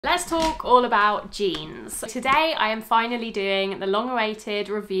Let's talk all about jeans. Today I am finally doing the long-awaited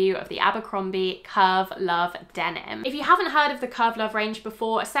review of the Abercrombie Curve Love denim. If you haven't heard of the Curve Love range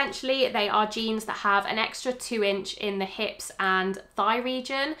before, essentially they are jeans that have an extra 2" in the hips and thigh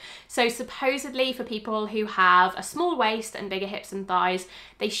region. So supposedly for people who have a small waist and bigger hips and thighs,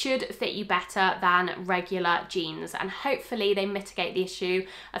 they should fit you better than regular jeans, and hopefully they mitigate the issue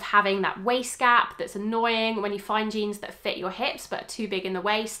of having that waist gap that's annoying when you find jeans that fit your hips but are too big in the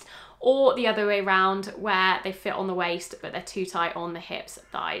waist, or the other way around where they fit on the waist but they're too tight on the hips,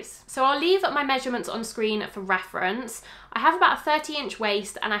 thighs. So I'll leave my measurements on screen for reference. I have about a 30"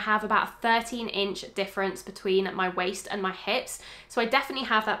 waist and I have about a 13" difference between my waist and my hips. So I definitely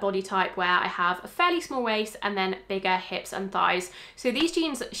have that body type where I have a fairly small waist and then bigger hips and thighs. So these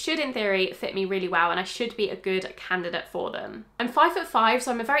jeans should in theory fit me really well and I should be a good candidate for them. I'm 5'5",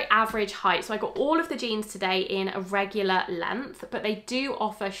 so I'm a very average height. So I got all of the jeans today in a regular length, but they do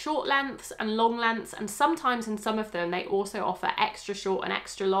offer short lengths and long lengths, and sometimes in some of them they also offer extra short and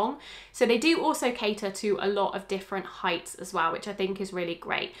extra long. So they do also cater to a lot of different heights as well, which I think is really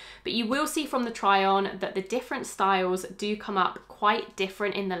great. But you will see from the try on that the different styles do come up quite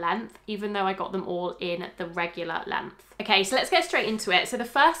different in the length, even though I got them all in the regular length. Okay, so let's get straight into it. So the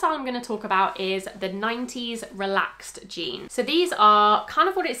first style I'm going to talk about is the 90s relaxed jeans. So these are kind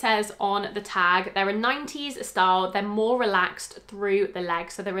of what it says on the tag. They're a 90s style. They're more relaxed through the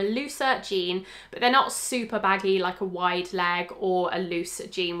leg. So they're a looser jean, but they're not super baggy like a wide leg or a loose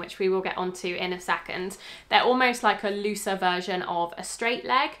jean, which we will get onto in a second. They're almost like a looser version of a straight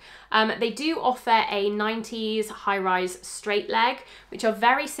leg. They do offer a 90s high-rise straight leg, which are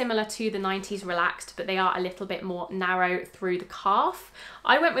very similar to the 90s relaxed, but they are a little bit more narrow through the calf.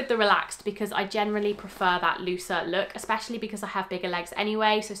 I went with the relaxed because I generally prefer that looser look, especially because I have bigger legs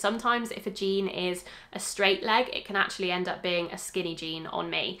anyway. So sometimes if a jean is a straight leg, it can actually end up being a skinny jean on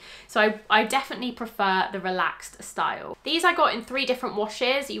me. So I definitely prefer the relaxed style. These I got in 3 different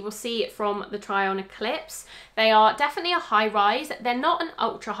washes. You will see from the try on clips. They are definitely a high rise. They're not an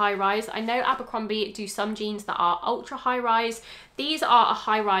ultra high rise. I know Abercrombie do some jeans that are ultra high rise. These are a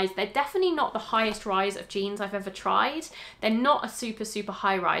high rise. They're definitely not the highest rise of jeans I've ever tried. They're not a super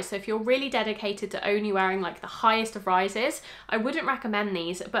high rise. So if you're really dedicated to only wearing like the highest of rises, I wouldn't recommend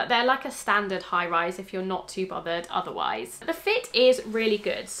these, but they're like a standard high rise if you're not too bothered otherwise. The fit is really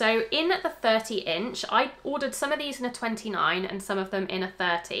good. So in the 30", I ordered some of these in a 29 and some of them in a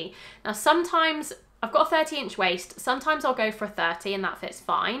 30. Now sometimes I've got a 30" waist, sometimes I'll go for a 30 and that fits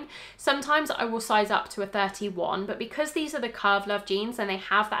fine. Sometimes I will size up to a 31, but because these are the Curve Love jeans and they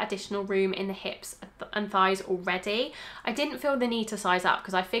have that additional room in the hips and thighs already, I didn't feel the need to size up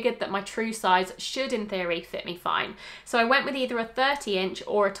because I figured that my true size should in theory fit me fine. So I went with either a 30"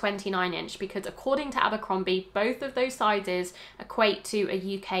 or a 29" because according to Abercrombie, both of those sizes equate to a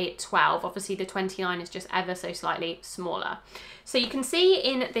UK 12. Obviously the 29 is just ever so slightly smaller. So you can see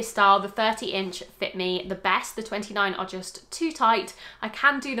in this style, the 30" fit me the best. The 29 are just too tight. I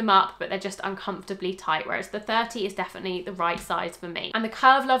can do them up, but they're just uncomfortably tight, whereas the 30 is definitely the right size for me. And the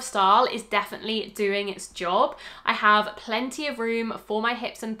Curve Love style is definitely doing its job. I have plenty of room for my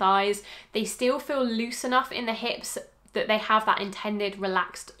hips and thighs. They still feel loose enough in the hips that they have that intended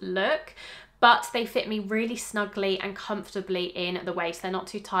relaxed look, but they fit me really snugly and comfortably in the waist. They're not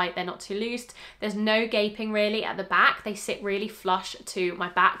too tight, they're not too loose. There's no gaping really at the back. They sit really flush to my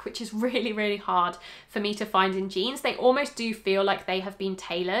back, which is really hard for me to find in jeans. They almost do feel like they have been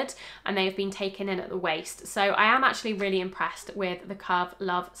tailored and they have been taken in at the waist. So I am actually really impressed with the Curve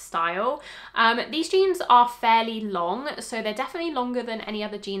Love style. These jeans are fairly long, so they're definitely longer than any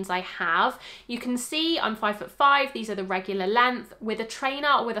other jeans I have. You can see I'm 5'5", these are the regular length. With a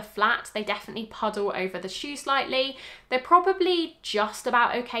trainer or with a flat, they definitely puddle over the shoe slightly. They're probably just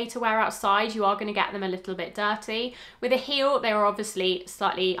about okay to wear outside. You are going to get them a little bit dirty. With a heel, they are obviously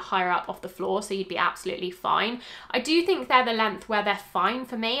slightly higher up off the floor, so you'd be absolutely fine. I do think they're the length where they're fine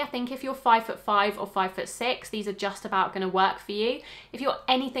for me. I think if you're 5'5" or 5'6", these are just about going to work for you. If you're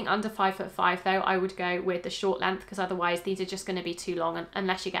anything under 5'5" though, I would go with the short length because otherwise these are just going to be too long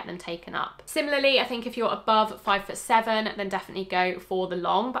unless you get them taken up. Similarly, I think if you're above 5'7", then definitely go for the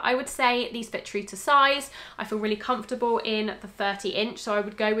long, but I would say these fit true to size. I feel really comfortable in the 30", so I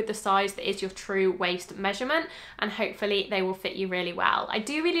would go with the size that is your true waist measurement, and hopefully they will fit you really well. I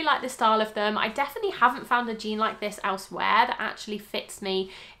do really like the style of them. I definitely haven't found a jean like this elsewhere that actually fits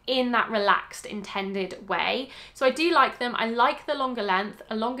me in that relaxed, intended way. So I do like them. I like the longer length.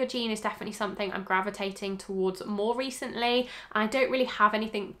 A longer jean is definitely something I'm gravitating towards more recently. And I don't really have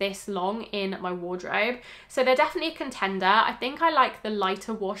anything this long in my wardrobe. So they're definitely a contender. I think I like the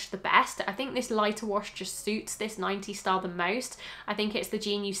lighter wash the best. I think this lighter wash just suits this 90s style the most. I think it's the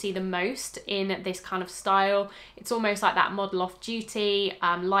jean you see the most in this kind of style. It's almost like that model off duty,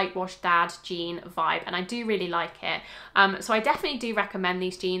 light wash dad jean vibe, and I do really like it. So I definitely do recommend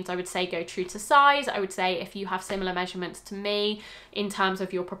these jeans. I would say go true to size. I would say if you have similar measurements to me in terms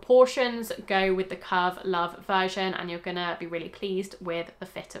of your proportions, go with the Curve Love version and you're gonna be really pleased with the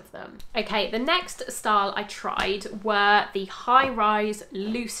fit of them. Okay, the next style I tried were the high-rise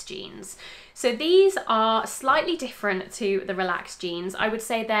loose jeans. So these are slightly different to the relaxed jeans. I would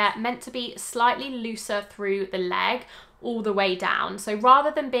say they're meant to be slightly looser through the leg all the way down. So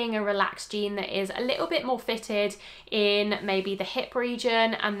rather than being a relaxed jean that is a little bit more fitted in maybe the hip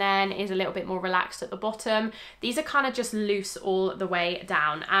region and then is a little bit more relaxed at the bottom, these are kind of just loose all the way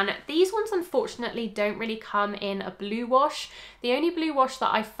down. And these ones unfortunately don't really come in a blue wash. The only blue wash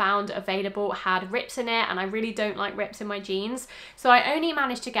that I found available had rips in it, and I really don't like rips in my jeans. So I only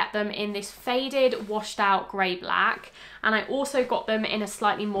managed to get them in this faded washed out grey black, and I also got them in a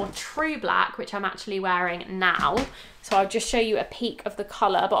slightly more true black, which I'm actually wearing now. So I'll just show you a peek of the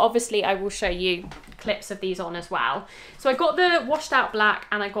colour, but obviously I will show you clips of these on as well. So I got the washed out black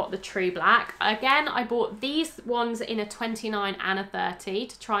and I got the true black. Again, I bought these ones in a 29 and a 30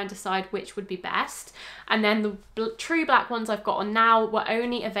 to try and decide which would be best. And then the true black ones I've got on now were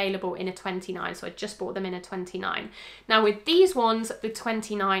only available in a 29, so I just bought them in a 29. Now with these ones, the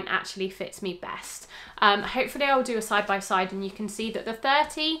 29 actually fits me best. Hopefully I'll do a side by side and you can see that the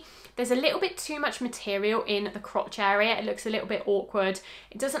 30, there's a little bit too much material in the crotch area. It looks a little bit awkward.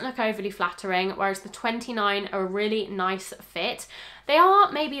 It doesn't look overly flattering, whereas the 29 are a really nice fit. They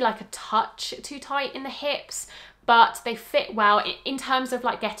are maybe like a touch too tight in the hips, but they fit well in terms of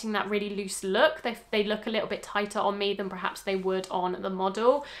like getting that really loose look. They look a little bit tighter on me than perhaps they would on the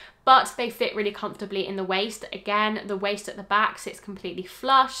model, but they fit really comfortably in the waist. Again, the waist at the back sits completely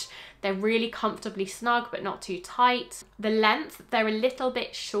flush. They're really comfortably snug, but not too tight. The length, they're a little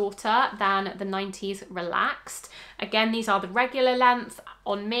bit shorter than the 90s relaxed. Again, these are the regular length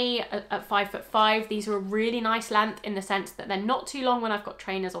on me at 5'5". These are a really nice length in the sense that they're not too long when I've got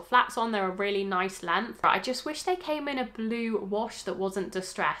trainers or flats on. They're a really nice length. I just wish they came in a blue wash that wasn't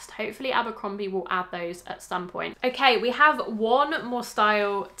distressed. Hopefully Abercrombie will add those at some point. Okay, we have one more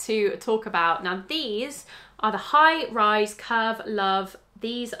style to talk about. Now these are the high rise Curve Love.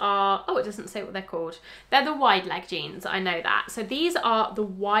 These are, oh, it doesn't say what they're called. They're the wide leg jeans, I know that. So these are the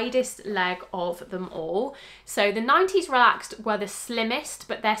widest leg of them all. So the 90s relaxed were the slimmest,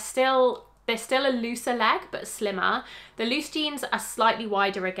 but they're still a looser leg, but slimmer. The loose jeans are slightly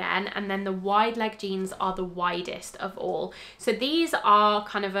wider again, and then the wide leg jeans are the widest of all. So these are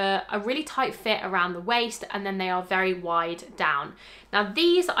kind of a really tight fit around the waist, and then they are very wide down. Now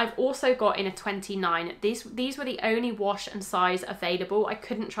these I've also got in a 29. These were the only wash and size available. I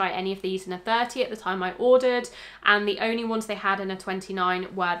couldn't try any of these in a 30 at the time I ordered, and the only ones they had in a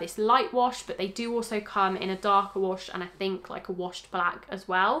 29 were this light wash, but they do also come in a darker wash and I think like a washed black as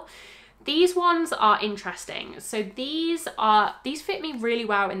well. These ones are interesting. So these fit me really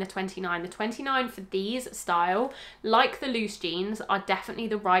well in the 29. The 29 for these style, like the loose jeans, are definitely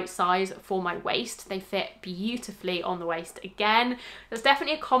the right size for my waist. They fit beautifully on the waist. Again, there's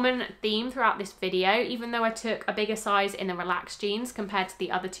definitely a common theme throughout this video. Even though I took a bigger size in the relaxed jeans compared to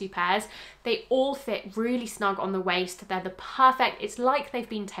the other two pairs, they all fit really snug on the waist. They're the perfect, it's like they've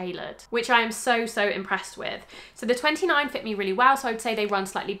been tailored, which I am so impressed with. So the 29 fit me really well. So I would say they run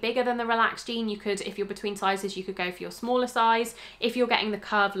slightly bigger than the relaxed jean. You could, if you're between sizes, you could go for your smaller size if you're getting the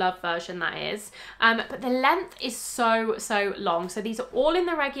Curve Love version, that is. But the length is so long. So these are all in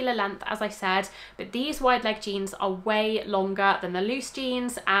the regular length, as I said, but these wide leg jeans are way longer than the loose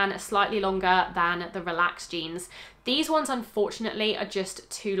jeans and slightly longer than the relaxed jeans. These ones, unfortunately, are just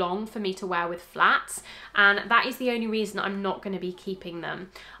too long for me to wear with flats, and that is the only reason I'm not going to be keeping them.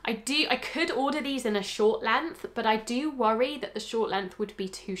 I could order these in a short length, but I do worry that the short length would be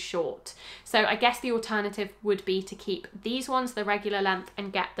too short. So I guess the alternative would be to keep these ones the regular length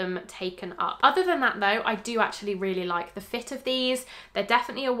and get them taken up. Other than that though, I do actually really like the fit of these. They're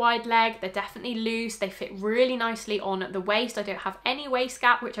definitely a wide leg, they're definitely loose, they fit really nicely on the waist. I don't have any waist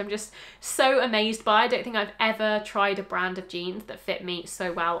gap, which I'm just so amazed by. I don't think I've ever tried a brand of jeans that fit me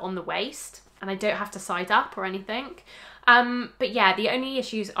so well on the waist, and I don't have to side up or anything. But yeah, the only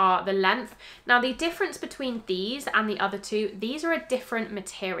issues are the length. Now the difference between these and the other two, these are a different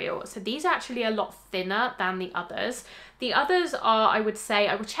material. So these are actually a lot thinner than the others. The others are, I would say,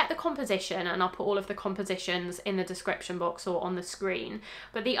 I will check the composition and I'll put all of the compositions in the description box or on the screen.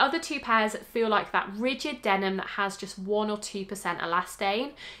 But the other two pairs feel like that rigid denim that has just 1 or 2%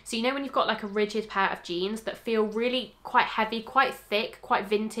 elastane. So you know when you've got like a rigid pair of jeans that feel really quite heavy, quite thick, quite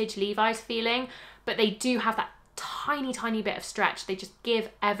vintage Levi's feeling, but they do have that tiny bit of stretch. They just give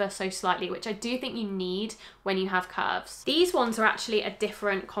ever so slightly, which I do think you need when you have curves. These ones are actually a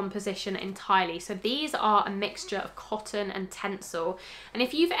different composition entirely. So these are a mixture of cotton and tencel. And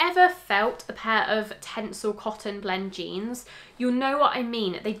if you've ever felt a pair of tencel cotton blend jeans, you'll know what I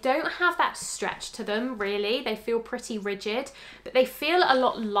mean. They don't have that stretch to them really. They feel pretty rigid, but they feel a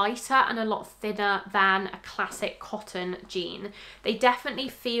lot lighter and a lot thinner than a classic cotton jean. They definitely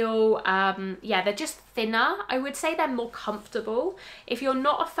feel, yeah, they're just thinner. I would say they're more comfortable. If you're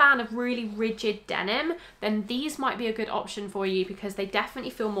not a fan of really rigid denim, then these might be a good option for you because they definitely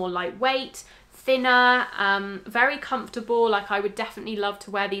feel more lightweight, thinner, very comfortable. Like I would definitely love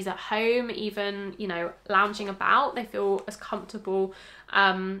to wear these at home, even, you know, lounging about. They feel as comfortable,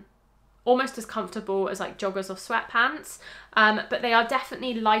 almost as comfortable as like joggers or sweatpants, but they are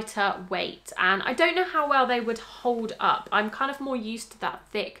definitely lighter weight, and I don't know how well they would hold up. I'm kind of more used to that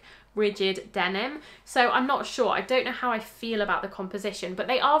thick rigid denim, so I'm not sure. I don't know how I feel about the composition, but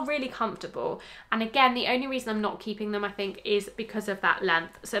they are really comfortable. And again, the only reason I'm not keeping them, I think, is because of that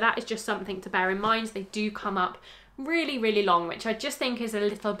length. So that is just something to bear in mind. They do come up really long, which I just think is a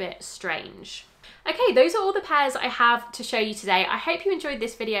little bit strange. Okay, those are all the pairs I have to show you today. I hope you enjoyed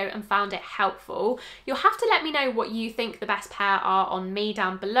this video and found it helpful. You'll have to let me know what you think the best pair are on me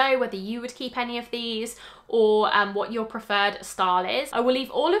down below, whether you would keep any of these or what your preferred style is. I will leave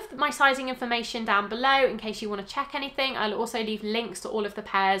all of my sizing information down below in case you want to check anything. I'll also leave links to all of the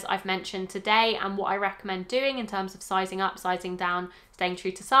pairs I've mentioned today and what I recommend doing in terms of sizing up, sizing down, staying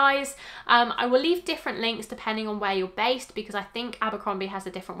true to size. I will leave different links depending on where you're based, because I think Abercrombie has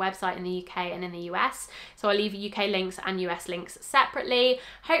a different website in the UK and in the US. So I'll leave UK links and US links separately.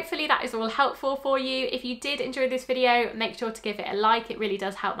 Hopefully that is all helpful for you. If you did enjoy this video, make sure to give it a like. It really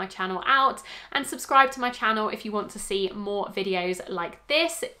does help my channel out, and subscribe to my channel if you want to see more videos like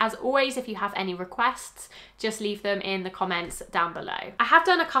this. As always, if you have any requests, just leave them in the comments down below. I have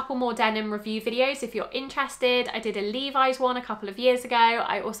done a couple more denim review videos if you're interested. I did a Levi's one a couple of years ago.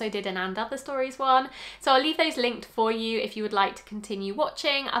 I also did an And Other Stories one. So I'll leave those linked for you if you would like to continue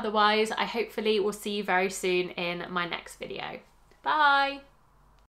watching. Otherwise, I hopefully will see you very soon in my next video. Bye!